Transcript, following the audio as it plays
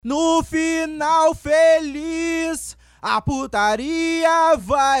No final feliz, a putaria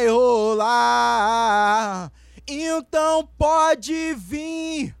vai rolar. Então pode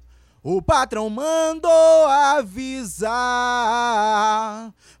vir, o patrão mandou avisar.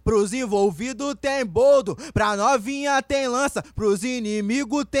 Pros envolvidos tem boldo, pra novinha tem lança, pros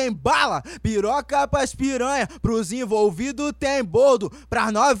inimigos tem bala, piroca pras piranha. Pros envolvidos tem boldo,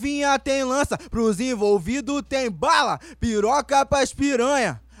 pra novinha tem lança, pros envolvidos tem bala, piroca pras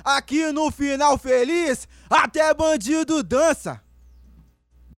piranha. Aqui no final feliz, até bandido dança.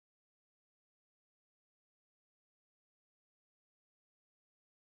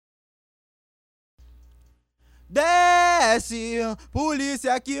 Desce,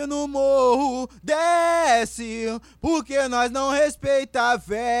 polícia aqui no morro, desce, porque nós não respeita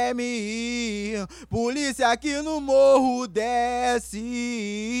verme. Polícia aqui no morro, desce.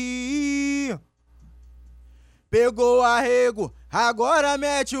 Pegou arrego, agora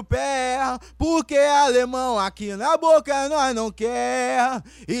mete o pé, porque alemão aqui na boca nós não quer.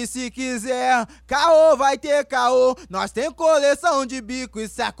 E se quiser, caô vai ter caô, nós tem coleção de bico,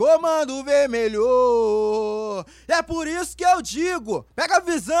 isso é comando vermelho. É por isso que eu digo, pega a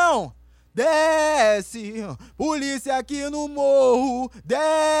visão. Desce, polícia aqui no morro,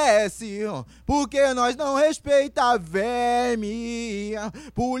 desce, porque nós não respeita verme.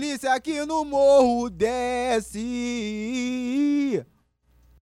 Polícia aqui no morro, desce.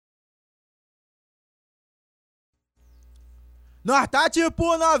 Nós tá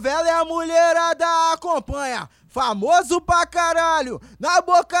tipo novela e a mulherada acompanha. Famoso pra caralho, na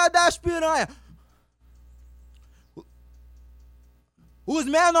boca das piranha. Os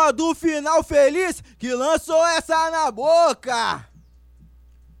menor do final feliz que lançou essa na boca.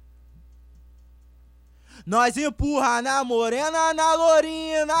 Nós empurra na morena, na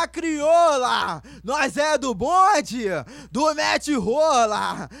lourinha, na crioula. Nós é do bonde, do mete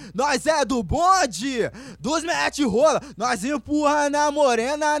rola. Nós é do bonde, dos mete rola. Nós empurra na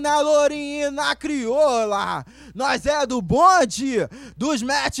morena, na lourinha, na crioula. Nós é do bonde, dos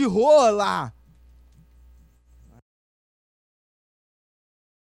mete rola.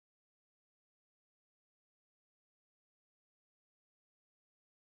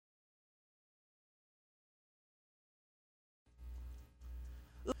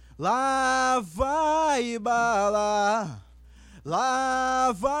 Lá vai bala,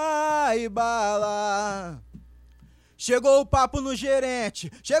 lá vai bala. Chegou o papo no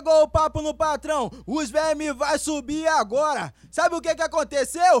gerente, chegou o papo no patrão, os vermes vai subir agora. Sabe o que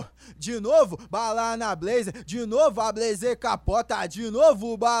aconteceu? De novo, bala na blazer, de novo a blazer capota, de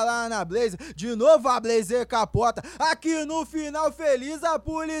novo bala na blazer, de novo a blazer capota. Aqui no final feliz a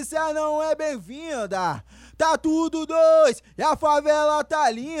polícia não é bem-vinda. Tá tudo dois e a favela tá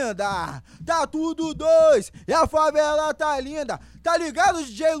linda. Tá tudo dois e a favela tá linda. Tá ligado,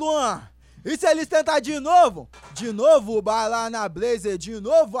 DJ Luan? E se eles tentar de novo? De novo bala na blazer, de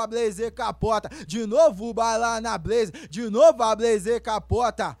novo a blazer capota. De novo bala na blazer, de novo a blazer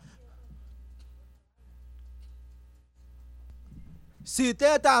capota. Se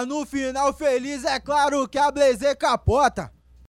tenta no final feliz, é claro que a blazer capota.